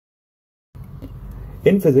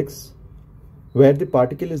In physics, where the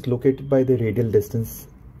particle is located by the radial distance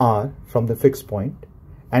r from the fixed point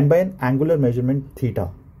and by an angular measurement theta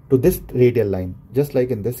to this radial line, just like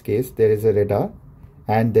in this case, there is a radar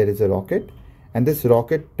and there is a rocket, and this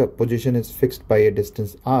rocket position is fixed by a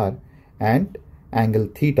distance r and angle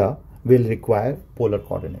theta will require polar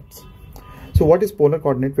coordinates. So what is polar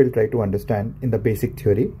coordinate we'll try to understand in the basic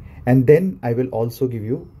theory, and then I will also give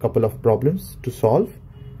you a couple of problems to solve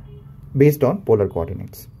based on polar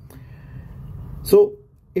coordinates. So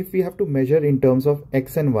if we have to measure in terms of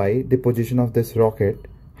x and y the position of this rocket,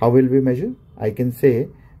 how will we measure? I can say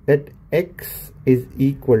that x is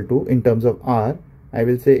equal to, in terms of r, I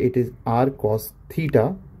will say it is r cos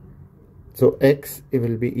theta. So x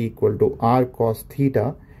will be equal to r cos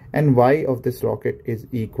theta, and y of this rocket is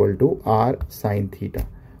equal to r sin theta.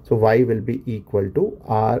 So y will be equal to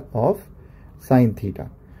r of sin theta.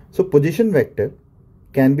 So position vector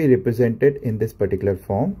can be represented in this particular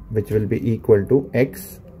form, which will be equal to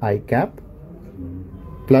x I cap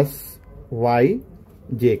plus y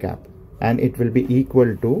j cap, and it will be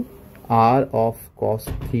equal to r of cos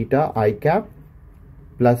theta I cap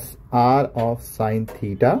plus r of sin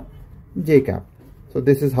theta j cap. So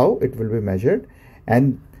this is how it will be measured,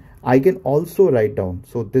 and I can also write down,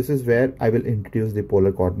 so this is where I will introduce the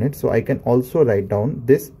polar coordinates. So I can also write down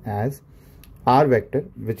this as r vector,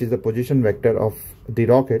 which is the position vector of the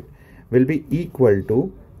rocket, will be equal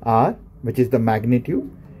to r, which is the magnitude,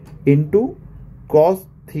 into cos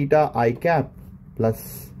theta I cap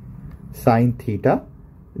plus sin theta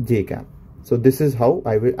j cap. So this is how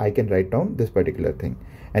I can write down this particular thing,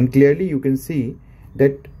 and clearly you can see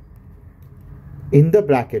that in the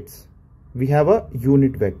brackets we have a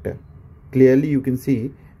unit vector. Clearly you can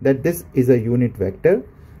see that this is a unit vector,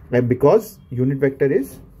 and because unit vector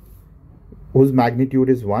is whose magnitude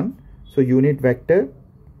is 1, so unit vector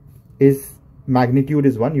is magnitude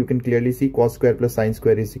is 1. You can clearly see cos square plus sin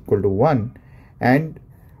square is equal to 1, and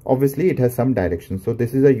obviously it has some direction. So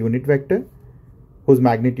this is a unit vector whose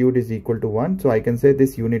magnitude is equal to 1. So I can say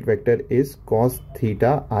this unit vector is cos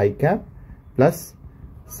theta I cap plus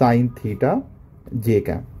sin theta j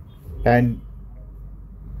cap, and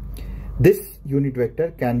this unit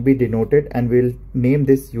vector can be denoted, and we'll name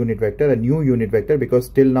this unit vector a new unit vector, because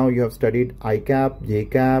till now you have studied I cap, j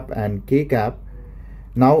cap and k cap.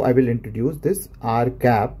 Now I will introduce this r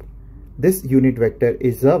cap. This unit vector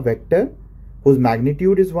is a vector whose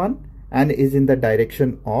magnitude is 1 and is in the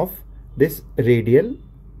direction of this radial,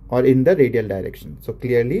 or in the radial direction. So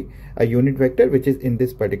clearly a unit vector which is in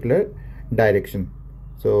this particular direction.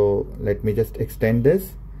 So let me just extend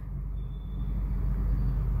this.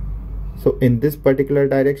 So in this particular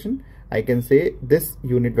direction, I can say this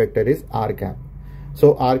unit vector is r cap.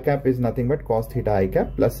 So r cap is nothing but cos theta I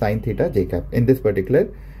cap plus sin theta j cap in this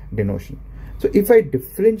particular denotion. So if I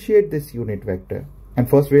differentiate this unit vector, and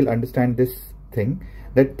first we'll understand this thing,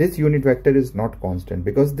 that this unit vector is not constant,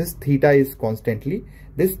 because this theta is constantly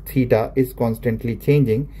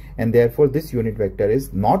changing, and therefore this unit vector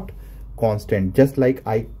is not constant. Just like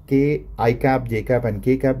I cap, j cap and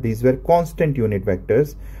k cap, these were constant unit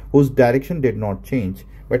vectors whose direction did not change,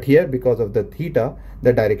 but here because of the theta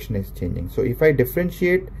the direction is changing. So if I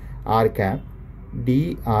differentiate r cap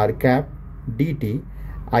dr cap dt,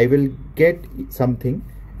 I will get something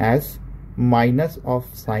as minus of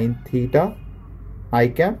sin theta I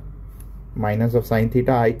cap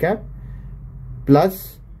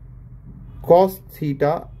plus cos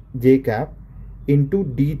theta j cap into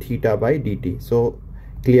d theta by dt. So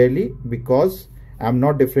clearly, because I'm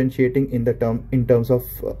not differentiating in terms of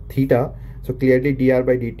theta, so clearly dr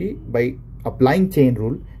by dt, by applying chain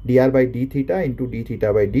rule, dr by d theta into d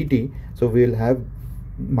theta by dt, so we will have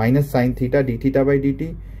minus sin theta d theta by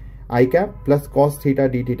dt I cap plus cos theta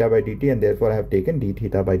d theta by dt, and therefore I have taken d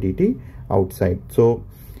theta by dt outside. So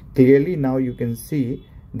clearly now you can see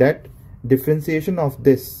that differentiation of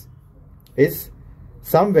this is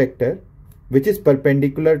some vector which is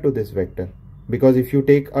perpendicular to this vector, because if you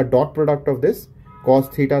take a dot product of this cos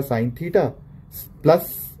theta sin theta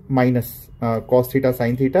plus minus cos theta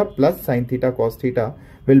sin theta plus sin theta cos theta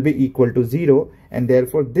will be equal to 0, and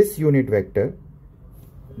therefore this unit vector,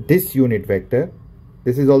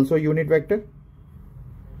 this is also unit vector,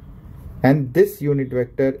 and this unit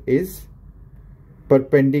vector is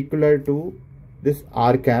perpendicular to this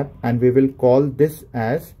r cap, and we will call this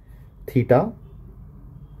as theta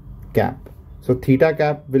cap. So theta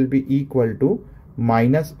cap will be equal to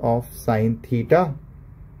minus of sin theta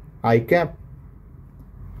I cap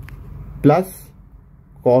plus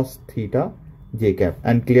cos theta j cap,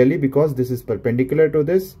 and clearly because this is perpendicular to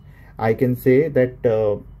this, I can say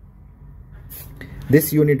that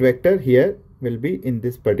this unit vector here will be in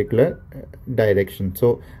this particular direction.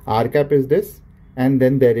 So r cap is this, and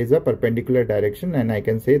then there is a perpendicular direction, and I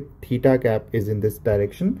can say theta cap is in this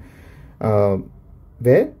direction,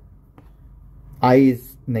 where I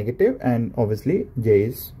is negative and obviously j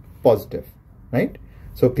is positive, right?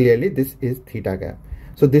 So clearly this is theta cap.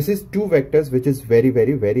 So this is two vectors which is very,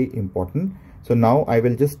 very, very important. So now I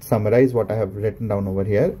will just summarize what I have written down over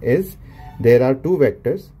here is there are two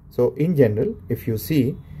vectors. So in general, if you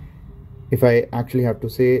see, if I actually have to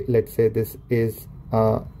say, let's say this is,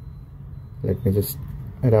 let me just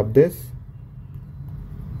rub this.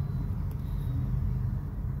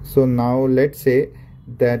 So now let's say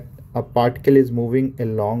that a particle is moving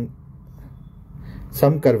along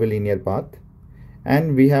some curvilinear path,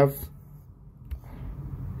 and we have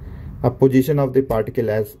a position of the particle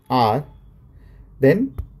as r,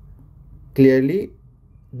 then clearly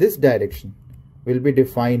this direction will be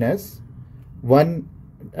defined as one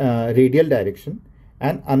radial direction,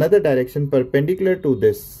 and another direction perpendicular to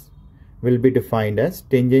this will be defined as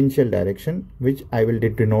tangential direction, which I will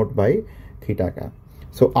denote by theta cap.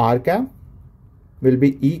 So r cap will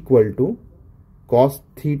be equal to cos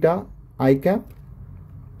theta I cap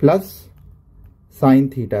plus sin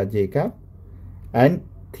theta j cap, and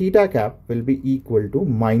theta cap will be equal to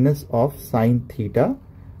minus of sin theta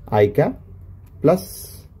I cap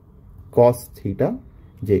plus cos theta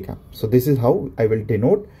j cap. So this is how I will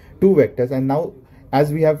denote two vectors. And now,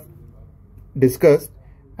 as we have discussed,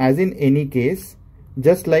 as in any case,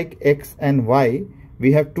 just like x and y,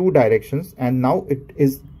 we have two directions, and now it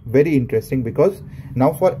is very interesting because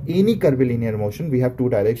now for any curvilinear motion we have two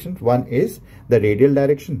directions. One is the radial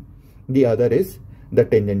direction, the other is the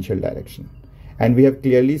tangential direction, and we have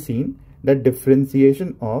clearly seen that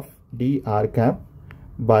differentiation of dr cap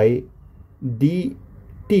by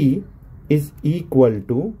dt is equal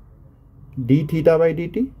to d theta by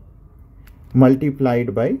dt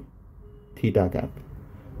multiplied by theta cap.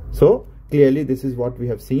 So clearly this is what we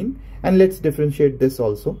have seen, and let's differentiate this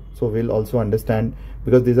also, so we'll also understand,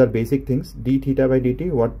 because these are basic things. D theta by dt,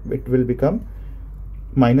 what it will become?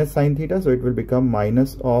 Minus sin theta, so it will become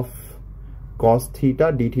minus of cos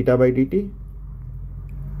theta d theta by dt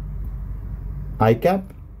I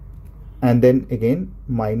cap, and then again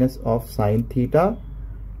minus of sin theta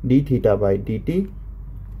d theta by dt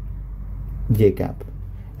j cap,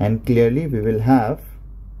 and clearly we will have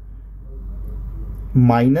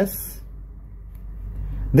minus,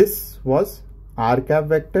 this was r cap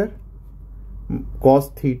vector, cos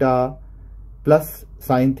theta plus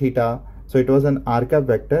sin theta, so it was an r cap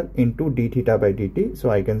vector into d theta by dt, so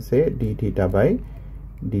I can say d theta by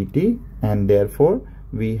dt, and therefore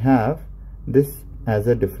we have this as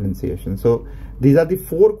a differentiation. So these are the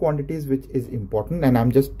four quantities which is important, and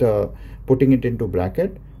I'm just putting it into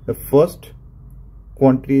bracket. The first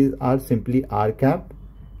quantities are simply r cap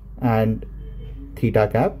and theta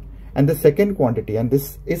cap, and the second quantity, and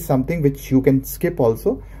this is something which you can skip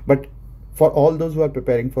also, but for all those who are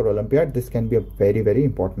preparing for Olympiad, this can be a very, very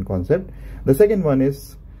important concept. The second one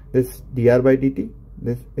is this dr by dt.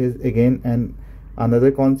 This is again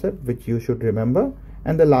another concept which you should remember,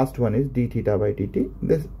 and the last one is d theta by dt.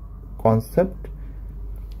 This concept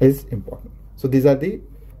is important. So these are the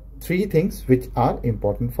three things which are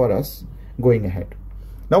important for us going ahead.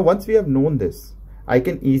 Now once we have known this, I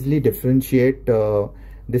can easily differentiate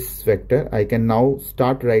this vector. I can now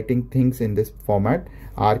start writing things in this format.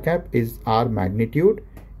 R cap is r magnitude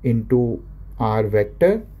into r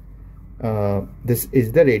vector. This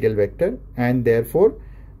is the radial vector, and therefore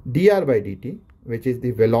dr by dt, which is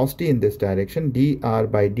the velocity in this direction, dr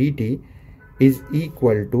by dt is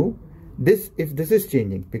equal to this, if this is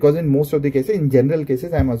changing, because in most of the cases, in general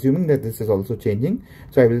cases, I am assuming that this is also changing.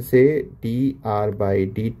 So I will say dr by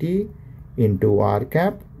dt into r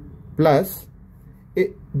cap plus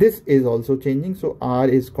this is also changing, so r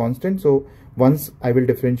is constant. So once I will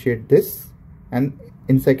differentiate this, and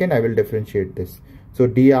in second I will differentiate this. So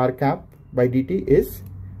dr cap by dt is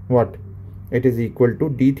what? It is equal to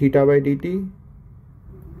d theta by dt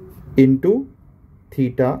into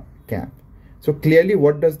theta cap. So clearly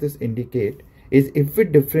what does this indicate is, if we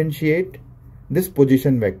differentiate this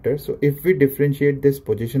position vector, so if we differentiate this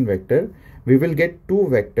position vector, we will get two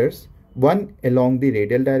vectors, one along the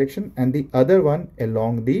radial direction and the other one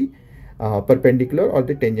along the perpendicular or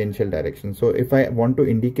the tangential direction. So if I want to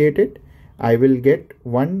indicate it, I will get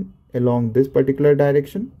one along this particular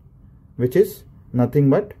direction, which is nothing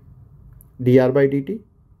but dr by dt,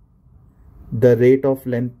 the rate of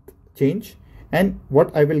length change, and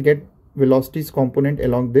what I will get velocities component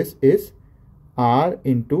along this is r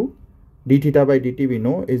into d theta by dt, we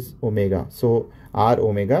know is omega. So r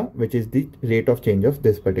omega, which is the rate of change of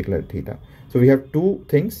this particular theta. So we have two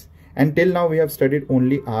things, and till now we have studied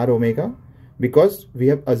only r omega because we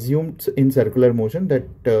have assumed in circular motion that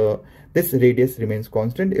this radius remains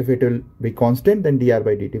constant. If it will be constant, then dr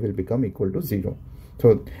by dt will become equal to 0.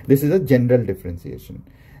 So this is a general differentiation.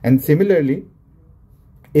 And similarly,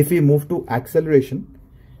 if we move to acceleration,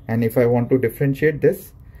 and if I want to differentiate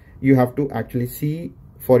this, you have to actually see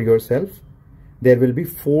for yourself. There will be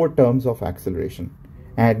 4 terms of acceleration,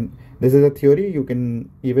 and this is a theory. You can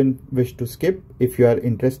even wish to skip. If you are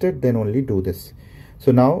interested, then only do this.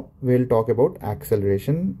 So now we'll talk about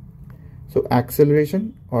acceleration. So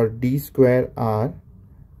acceleration, or d square r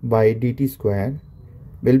by dt square,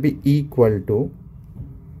 will be equal to,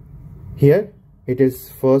 here it is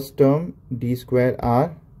first term d square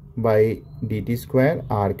r by dt square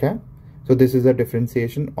r cap. So this is a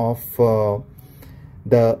differentiation of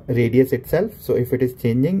the radius itself. So if it is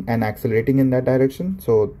changing and accelerating in that direction,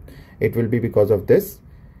 so it will be because of this,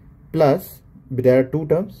 plus there are 2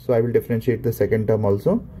 terms, so I will differentiate the second term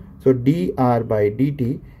also. So dr by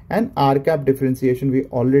dt, and r cap differentiation, we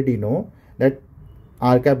already know that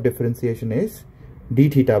r cap differentiation is d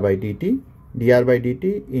theta by dt, dr by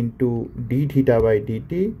dt into d theta by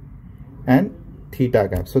dt and theta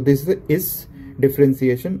cap. So this is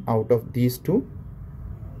differentiation out of these 2.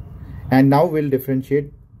 And now we'll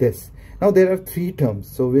differentiate this. Now there are 3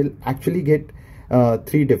 terms, so we'll actually get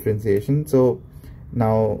 3 differentiation. So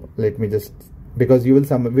now let me just, because you will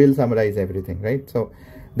we'll summarize everything, right? So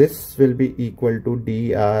this will be equal to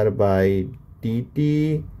dr by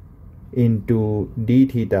dt into d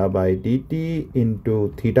theta by dt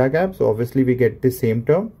into theta cap. So obviously we get the same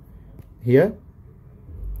term here,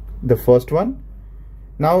 the first one.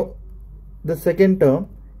 Now the second term,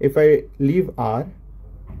 if I leave r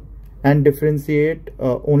and differentiate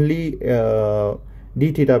only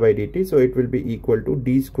d theta by dt, so it will be equal to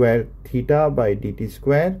d square theta by dt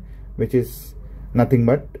square, which is nothing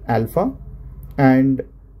but alpha, and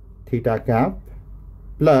theta cap,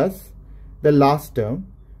 plus the last term,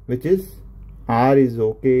 which is r is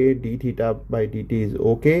okay, d theta by dt is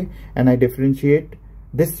okay, and I differentiate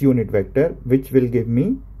this unit vector, which will give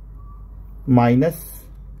me minus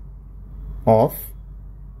of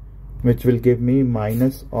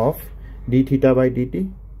d theta by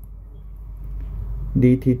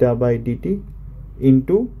dt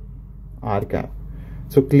into r cap.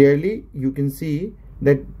 So clearly you can see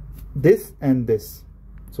that this and this.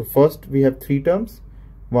 So first we have 3 terms,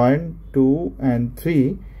 1, 2 and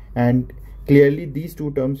 3, and clearly these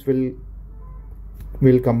 2 terms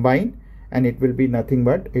will combine, and it will be nothing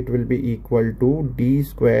but, it will be equal to d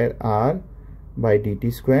square r by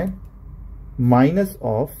dt square minus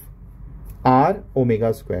of r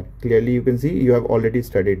omega square. Clearly you can see, you have already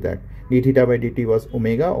studied that d theta by dt was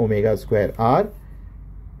omega square r,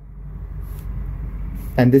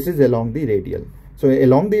 and this is along the radial. So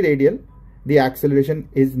along the radial, the acceleration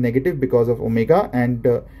is negative because of omega, and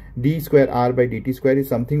d square r by dt square is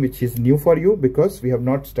something which is new for you, because we have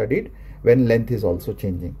not studied when length is also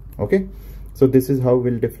changing. Okay, so this is how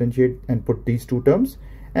we'll differentiate and put these 2 terms.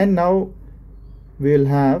 And now we'll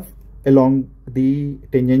have, along the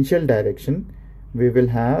tangential direction, we will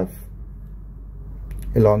have,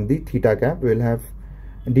 along the theta cap, we will have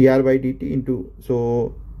dr by dt into,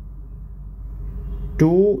 so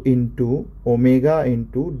 2 into omega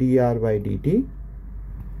into dr by dt,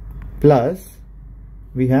 plus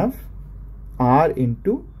we have r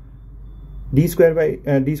into d square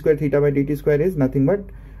theta by dt square is nothing but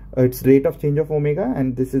its rate of change of omega,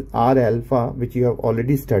 and this is r alpha, which you have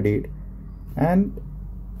already studied, and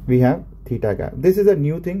we have theta cap. This is a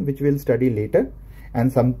new thing which we'll study later,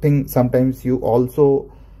 and sometimes you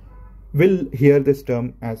also will hear this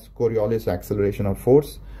term as Coriolis acceleration or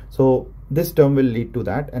force. So this term will lead to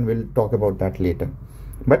that, and we'll talk about that later.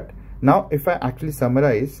 But now if I actually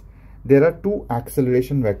summarize, there are 2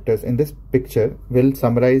 acceleration vectors in this picture. We'll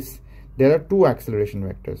summarize, there are 2 acceleration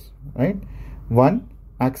vectors, right? One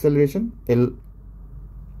acceleration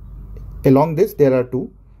along this, there are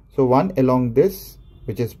 2. So one along this,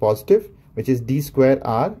 which is positive, which is d square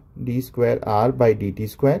r by dt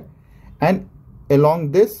square, and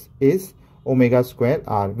along this is omega square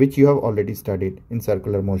r, which you have already studied in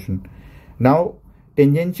circular motion. Now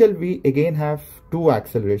tangential, we again have 2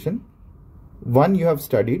 acceleration. One you have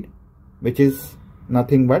studied, which is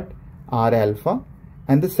nothing but r alpha,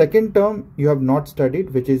 and the second term you have not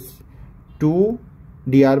studied, which is 2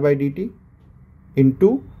 dr by dt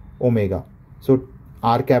into omega. So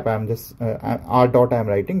r cap, I am just r dot I am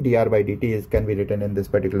writing, dr by dt can be written in this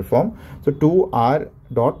particular form. So 2 r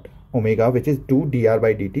dot omega, which is 2 dr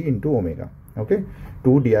by dt into omega. Okay,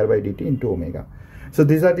 2 dr by dt into omega. So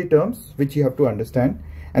these are the terms which you have to understand,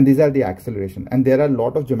 and these are the acceleration, and there are a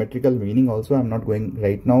lot of geometrical meaning also. I'm not going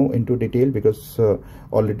right now into detail because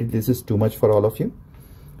already this is too much for all of you.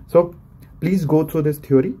 So please go through this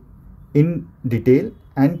theory in detail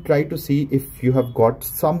and try to see if you have got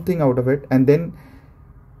something out of it. And then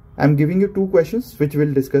I'm giving you 2 questions which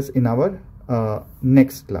we'll discuss in our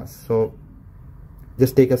next class. So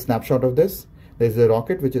just take a snapshot of this. There's a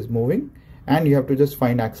rocket which is moving, and you have to just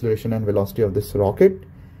find acceleration and velocity of this rocket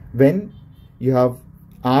when you have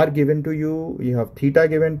r given to you, you have theta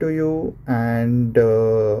given to you, and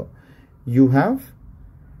you have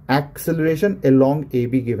acceleration along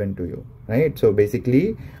AB given to you, right? So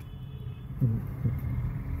basically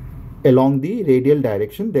along the radial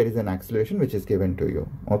direction there is an acceleration which is given to you.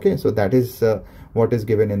 Okay, so that is what is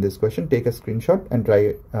given in this question. Take a screenshot and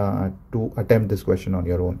try to attempt this question on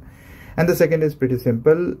your own. And the second is pretty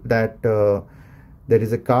simple, that there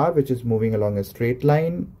is a car which is moving along a straight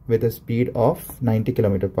line with a speed of 90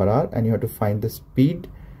 km/h, and you have to find the speed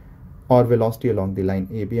or velocity along the line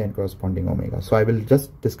AB and corresponding omega. So I will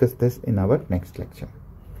just discuss this in our next lecture.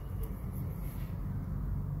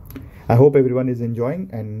 I hope everyone is enjoying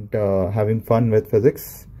and having fun with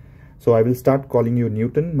physics. So I will start calling you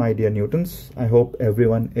Newton, my dear Newtons. I hope every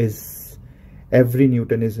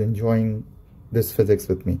Newton is enjoying this physics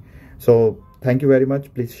with me. So thank you very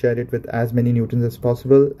much. Please share it with as many Newtons as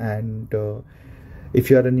possible. And if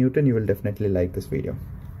you are a Newton, you will definitely like this video.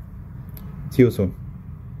 See you soon.